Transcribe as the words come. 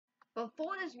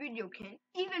before this video can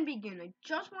even begin, I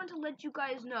just want to let you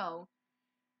guys know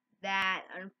that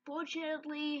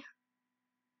unfortunately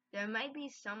there might be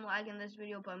some lag in this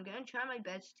video, but I'm gonna try my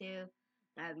best to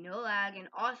have no lag. And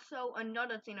also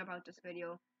another thing about this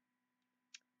video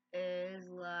is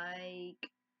what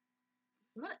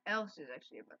else is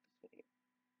actually about this video?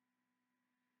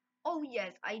 Oh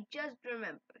yes, I just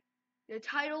remembered. The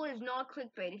title is not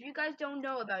clickbait. If you guys don't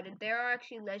know about it, there are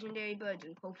actually legendary birds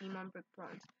in Pokemon Brick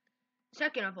Bronze.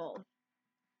 Second of all,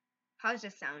 how's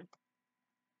this sound?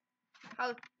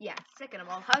 Second of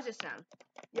all, how's this sound?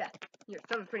 Yeah,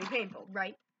 sounds pretty painful,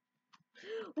 right?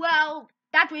 Well,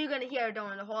 that's what you're gonna hear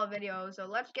during the whole video, so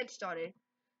let's get started.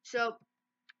 So,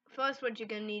 first what you're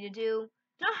gonna need to do,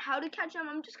 not how to catch them,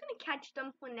 I'm just gonna catch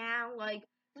them for now. Like,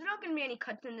 there's not gonna be any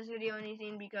cuts in this video or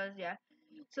anything because, yeah.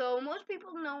 So, most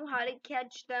people know how to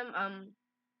catch them.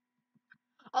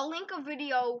 I'll link a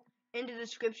video in the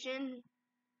description.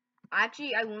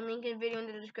 Actually, I won't link a video in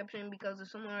the description because if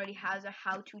someone already has a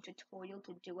how-to tutorial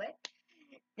to do it,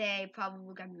 they probably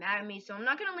will get mad at me. So I'm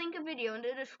not going to link a video in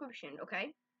the description,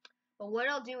 okay? But what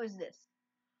I'll do is this.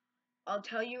 I'll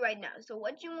tell you right now. So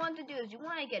what you want to do is you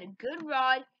want to get a good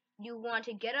rod. You want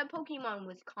to get a Pokemon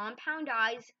with compound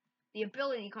eyes, the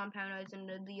ability compound eyes, and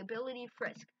the ability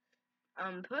frisk.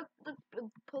 Put the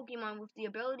Pokemon with the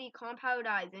ability compound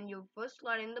eyes in your first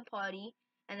slot in the party,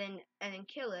 and then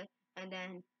kill it, and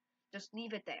then just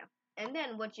leave it there. And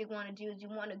then what you want to do is you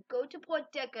want to go to Port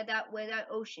Deca, where that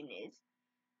ocean is.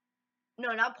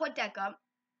 No, not Port Deca.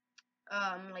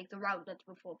 Like the route that's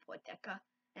before Port Deca.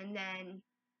 And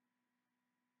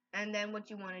then what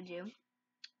you want to do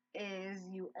is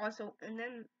you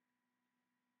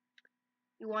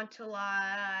want to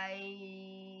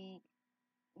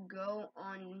go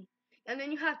on, and then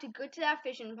you have to go to that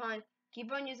fishing pond.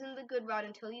 Keep on using the good rod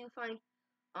until you find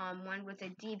one with a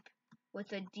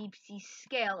deep sea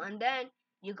scale, and then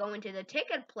you go into the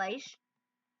ticket place.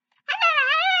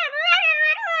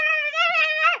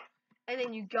 And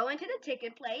then you go into the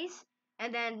ticket place,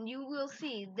 and then you will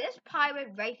see this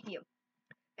pirate right here.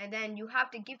 And then you have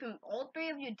to give him all 3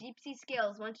 of your deep sea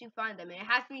scales once you find them. And it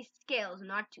has to be scales,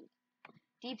 not tooth.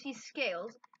 Deep sea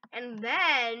scales. And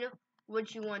then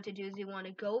what you want to do is you want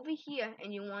to go over here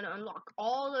and you want to unlock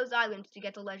all those islands to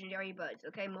get the legendary birds.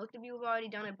 Okay, most of you have already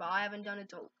done it, but I haven't done it,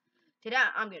 so today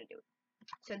I'm going to do it.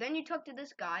 So then you talk to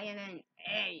this guy,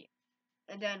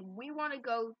 and then we want to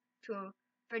go to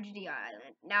Frigidity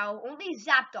Island. Now, only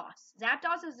Zapdos.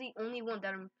 Zapdos is the only one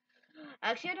that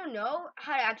actually, I don't know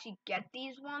how to actually get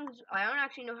these ones. I don't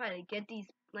actually know how to get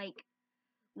these,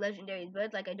 legendary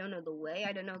birds. I don't know the way.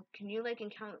 I don't know. Can you,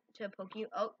 encounter Pokemon?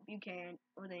 Oh, you can.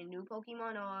 Are they new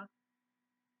Pokemon, or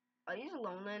are these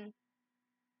Alolan?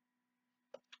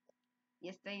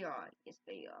 Yes, they are. Yes,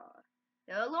 they are.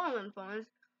 They're Alolan forms.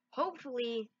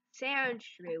 Hopefully,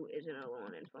 Sandshrew is an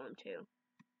Alolan form, too.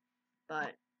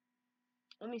 But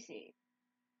let me see.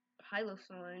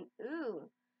 Piloswine. Ooh.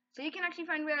 So you can actually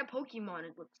find rare Pokemon,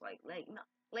 it looks like.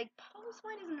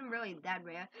 Piloswine isn't really that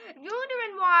rare. If you're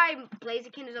wondering why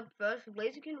Blaziken is up first,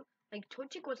 Blaziken,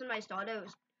 Torchic wasn't my starter. It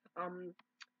was,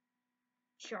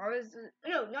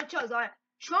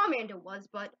 Charmander was,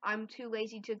 but I'm too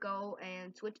lazy to go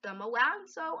and switch them around,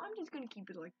 so I'm just gonna keep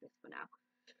it like this for now.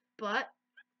 But,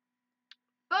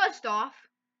 first off,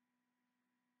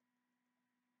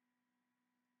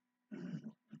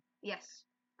 yes,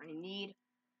 I need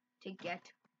to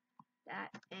get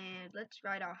that, and let's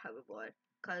ride our hoverboard,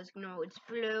 cause it's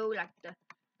blue like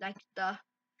the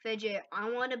fidget. I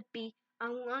wanna be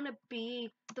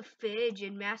the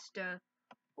fidget master.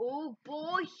 Oh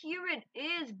boy, here it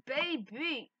is,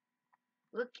 baby.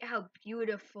 Look how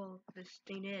beautiful this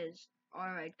thing is.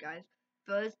 Alright guys,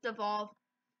 first of all,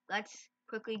 let's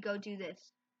quickly go do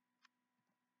this.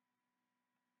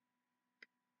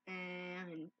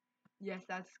 And yes,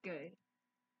 that's good.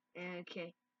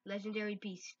 Okay, legendary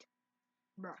beast.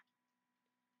 Bruh.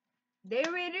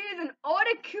 There it is, an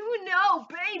ARTCUNO,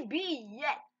 baby!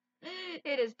 Yes!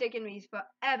 It has taken me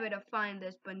forever to find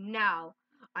this, but now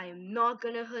I am not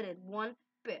gonna hurt it one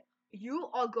bit. You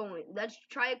are going. Let's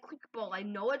try a quick ball. I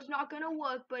know it's not gonna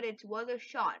work, but it's worth a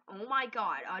shot. Oh my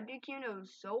god, ARTCUNO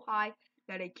is so high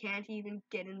that it can't even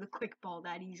get in the quick ball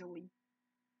that easily.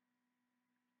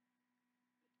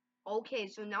 Okay,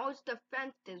 so now its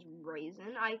defense is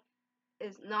raisin.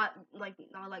 It's not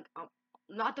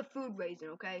the food raisin,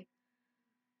 okay?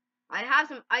 I have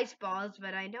some ice balls,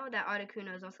 but I know that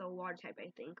ARTCUNO is also a water type, I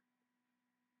think.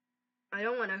 I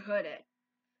don't want to hurt it.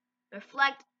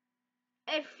 Reflect.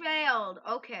 It failed.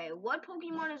 Okay, what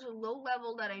Pokemon is a low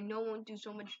level that I know won't do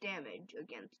so much damage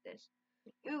against this?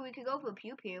 Ooh, we could go for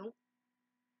Pew Pew.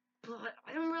 but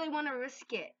I don't really want to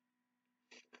risk it.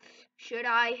 Should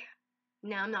I?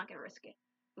 No, I'm not gonna risk it.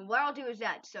 But what I'll do is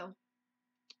that. So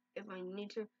if I need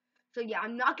to, so yeah,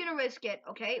 I'm not gonna risk it.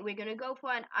 Okay, we're gonna go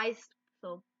for an ice.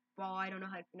 So ball. I don't know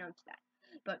how to pronounce that,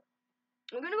 but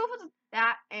we're gonna go for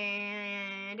that,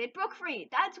 and it broke free.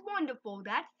 That's wonderful.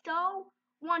 That's so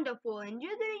wonderful. And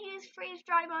you're gonna use freeze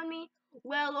drive on me?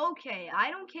 Well, okay. I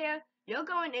don't care. You're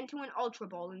going into an ultra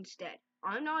ball instead.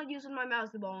 I'm not using my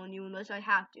master ball on you unless I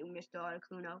have to, Mr.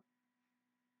 Articuno.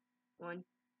 1,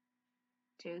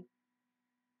 2.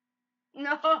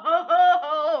 No!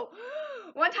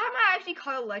 One time I actually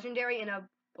caught a legendary in a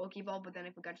Pokeball, but then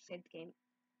I forgot to save the game.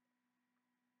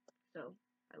 So,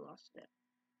 I lost it.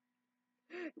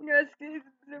 Yes, this is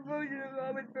an emotional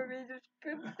moment for me. Just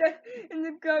put that in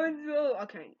the comments below.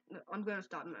 Okay, I'm gonna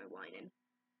stop my whining.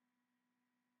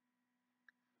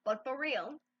 But for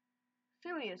real,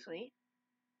 seriously,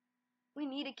 we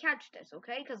need to catch this,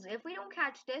 okay? Because if we don't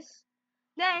catch this,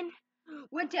 then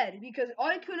we're dead. Because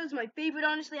Articuno is my favorite,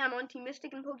 honestly. I'm on Team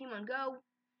Mystic in Pokemon Go.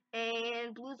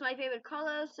 And blue's my favorite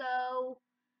color, so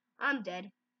I'm dead.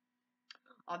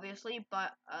 Obviously,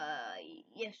 but,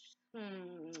 yes.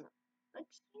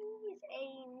 Let's use a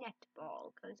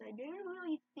netball, because I didn't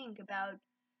really think about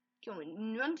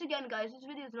going. Once again, guys, this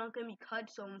video is not going to be cut,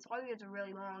 so I'm sorry it's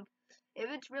really long. If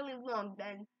it's really long,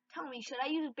 then tell me, should I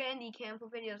use Bandicam for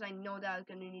videos I know that are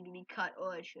going to need to be cut,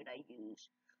 or should I use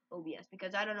OBS?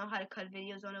 Because I don't know how to cut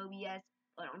videos on OBS,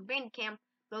 but on Bandicam,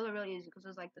 those are really easy, because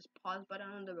there's like this pause button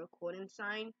on the recording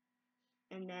sign,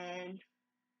 and then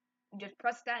you just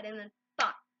press that, and then,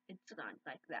 pop, it's done,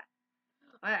 like that.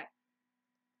 Alright.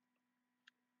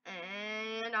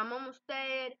 And I'm almost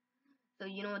dead, so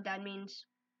you know what that means.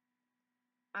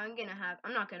 I'm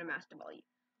not gonna master ball you.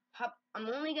 I'm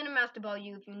only gonna master ball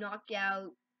you if you knock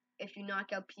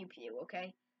out Pew Pew,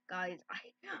 okay? Guys,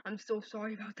 I'm so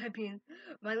sorry about that being,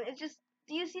 but it's just,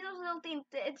 do you see those little things?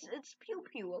 It's Pew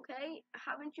Pew, okay?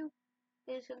 Haven't you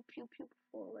said Pew Pew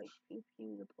before? Like Pew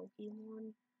Pew the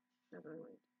Pokemon? Never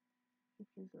mind. Pew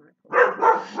Pew's not a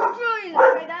Pokemon.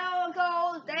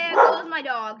 Okay, there goes my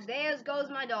dogs. There goes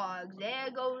my dogs.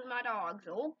 There goes my dogs.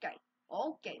 Okay.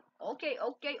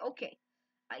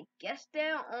 I guess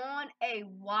they're on a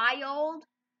wild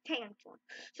tantrum.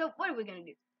 So what are we gonna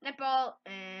do? Netball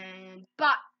and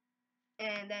bot,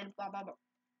 and then blah blah blah.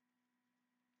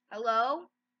 Hello?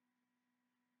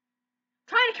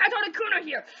 Trying to catch Articuno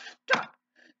here. Stop!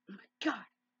 Oh my god.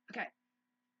 Okay.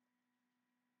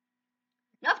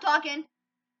 Enough talking.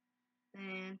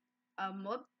 And a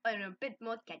bit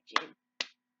more catching.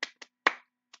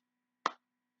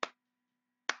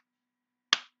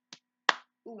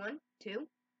 Ooh, 1, 2.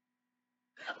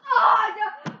 Oh,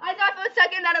 no. I thought for a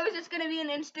second that it was just gonna be an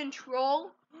instant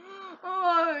troll.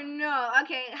 Oh no.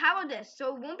 Okay, how about this?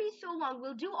 So it won't be so long.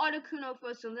 We'll do Articuno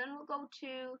first, and then we'll go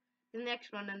to the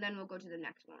next one, and then we'll go to the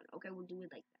next one. Okay, we'll do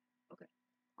it like that. Okay,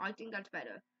 I think that's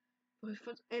better.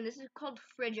 And this is called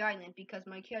Fridge Island because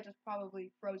my character's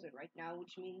probably frozen right now,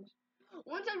 which means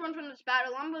once I run from this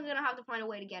battle, I'm gonna have to find a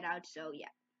way to get out. So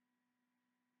yeah.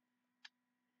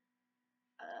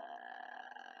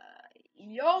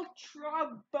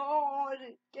 Ultra Ball,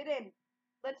 get in.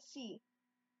 Let's see.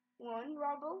 1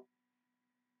 wobble.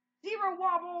 0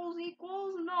 wobbles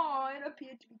equals 9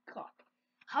 appear to be caught.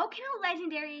 How can a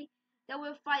legendary that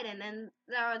we're fighting and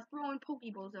that are throwing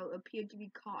Pokeballs that appear to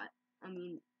be caught? I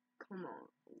mean, come on.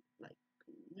 Like,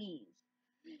 please.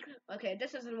 Okay,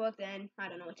 this doesn't work then. I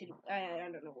don't know what to do. I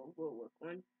don't know what will work.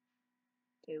 1,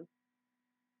 2,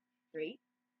 3.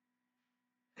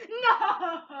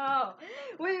 No!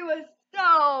 We were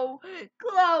so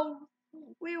close!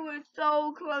 We were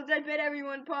so close. I bet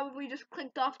everyone probably just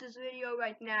clicked off this video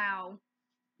right now.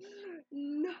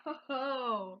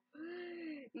 No!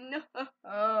 No!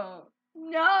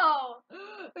 No!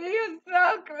 We were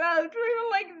so close. We were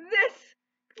like this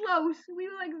close. We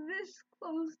were like this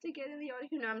close to getting the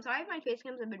Articuno. I'm sorry if my face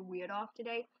cam's a bit weird off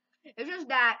today. It's just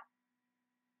that,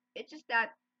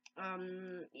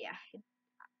 yeah.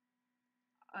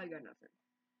 I got nothing.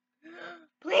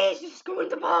 Please, just go in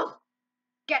the ball.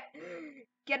 Get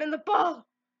in the ball.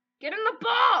 Get in the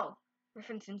ball.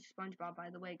 Reference in SpongeBob, by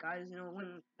the way, guys. You know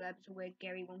when the episode where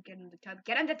Gary won't get in the tub.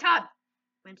 Get in the tub.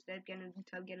 Instead of getting in the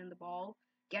tub, get in the ball.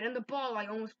 Get in the ball. I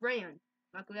almost ran.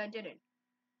 Luckily, I didn't.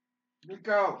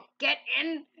 Rico. Get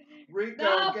in. Rico,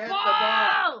 the get ball. the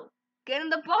ball. Get in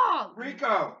the ball.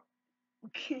 Rico.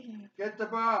 Get the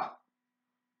ball.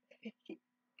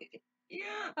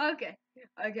 Okay.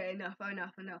 Okay, enough. Oh,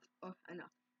 enough.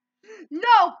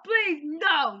 No, please,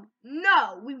 no.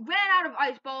 We ran out of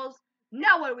ice balls.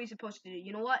 Now what are we supposed to do?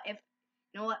 You know what?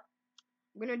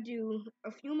 We're gonna do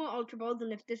a few more Ultra Balls,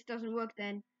 and if this doesn't work,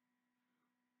 then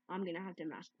I'm gonna have to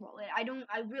Master Ball it.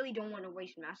 I really don't want to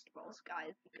waste Master Balls,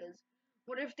 guys, because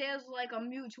what if there's like a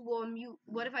Mewtwo or a Mew?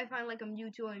 What if I find like a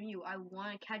Mewtwo or a Mew? I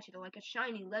want to catch it, like a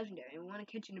shiny legendary. I want to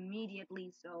catch it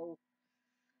immediately, so.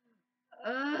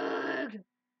 Ugh!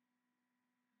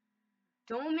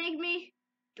 Don't make me.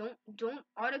 Don't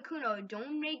Articuno.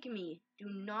 Don't make me. Do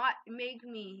not make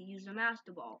me use a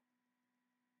Master Ball.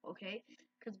 Okay?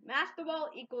 Because Master Ball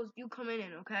equals you coming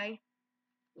in. Okay?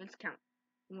 Let's count.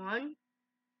 1.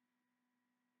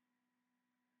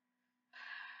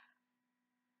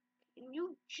 Can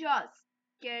you just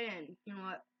get in? You know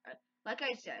what? Like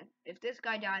I said, if this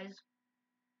guy dies,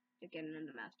 you're getting in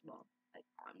the Master Ball. Like,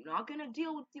 I'm not gonna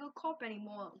deal with your cop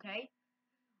anymore, okay?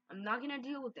 I'm not gonna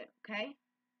deal with it, okay?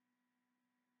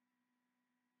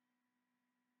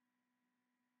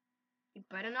 You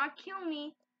better not kill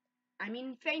me. I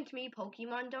mean, faint me.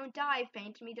 Pokemon don't die.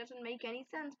 Faint me doesn't make any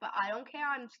sense, but I don't care.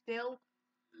 I'm still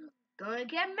gonna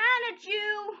get mad at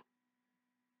you.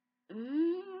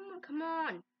 Come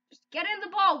on. Just get in the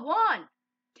ball. 1,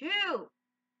 2.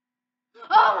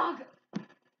 Oh my god.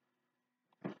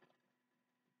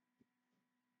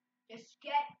 Just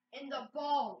get in the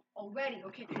ball already,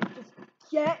 okay? Just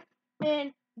get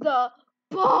in the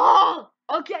ball,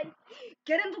 okay?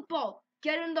 Get in the ball.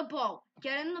 Get in the ball.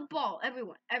 Get in the ball.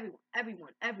 Everyone.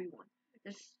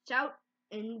 Just shout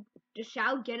and just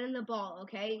shout. Get in the ball,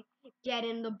 okay? Get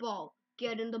in the ball.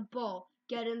 Get in the ball.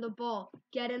 Get in the ball.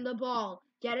 Get in the ball.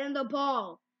 Get in the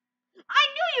ball. I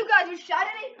knew you guys were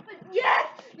shouting, but yes,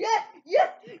 we got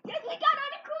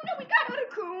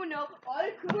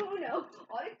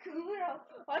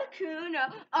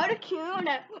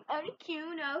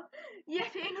Articuno.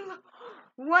 Yes, and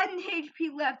 1 HP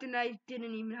left, and I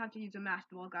didn't even have to use a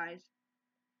Master Ball, guys.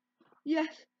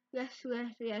 Yes,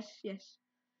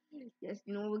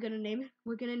 you know what we're gonna name it?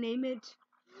 We're gonna name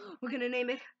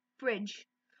it Fridge.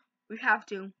 We have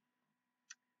to.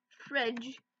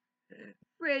 Fridge.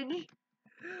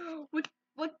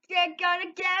 What's that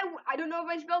gonna get? I don't know if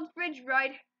I spelled fridge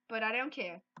right, but I don't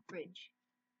care. Fridge.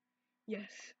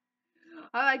 Yes.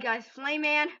 Alright, guys. Flame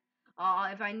Man.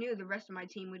 If I knew the rest of my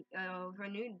team would, if I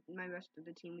knew my rest of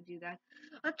the team would do that.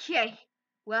 Okay.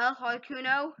 Well,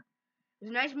 Articuno, it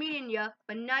was nice meeting you,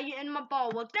 but now you're in my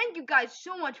ball. Well, thank you guys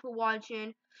so much for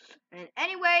watching. And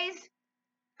anyways,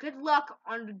 good luck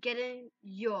on getting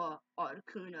your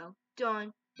Articuno.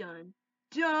 Done.